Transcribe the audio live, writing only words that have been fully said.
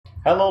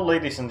Hello,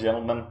 ladies and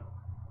gentlemen.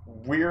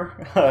 We're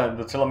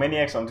the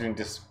Telomaniacs. I'm doing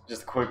this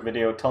just a quick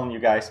video telling you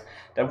guys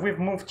that we've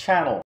moved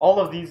channel.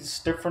 All of these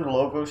different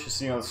logos you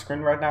see on the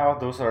screen right now,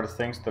 those are the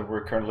things that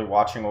we're currently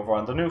watching over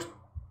on the news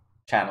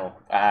channel.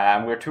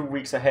 We're 2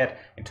 weeks ahead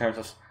in terms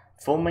of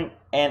filming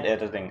and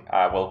editing.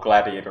 Well,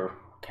 Gladiator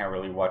can't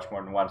really watch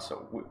more than once,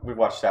 so we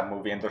watched that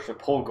movie, and there's a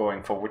poll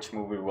going for which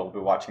movie we'll be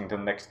watching the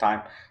next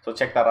time, so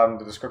check that out in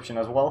the description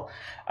as well.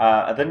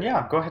 And then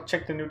yeah, go ahead,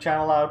 check the new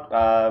channel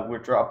out.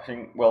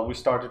 We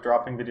started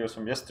dropping videos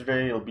from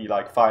yesterday. It'll be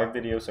like 5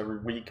 videos every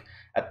week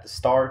at the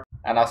start,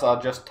 and as I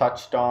just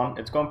touched on,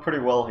 it's going pretty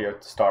well here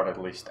at the start.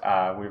 At least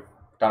we've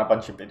done a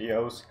bunch of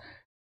videos.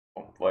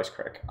 Voice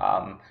crack.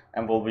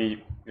 And we'll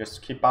be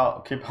just keep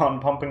on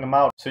pumping them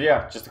out. So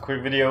yeah, just a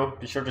quick video.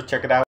 Be sure to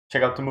check it out.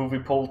 Check out the movie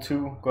poll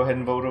too. Go ahead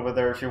and vote over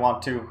there if you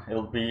want to.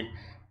 It'll be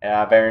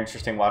very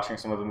interesting watching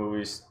some of the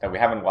movies that we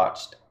haven't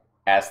watched,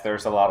 as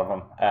there's a lot of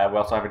them. We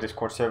also have a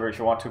Discord server if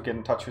you want to get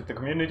in touch with the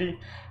community.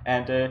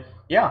 And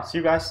yeah, see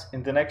you guys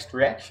in the next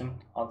reaction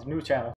on the new channel.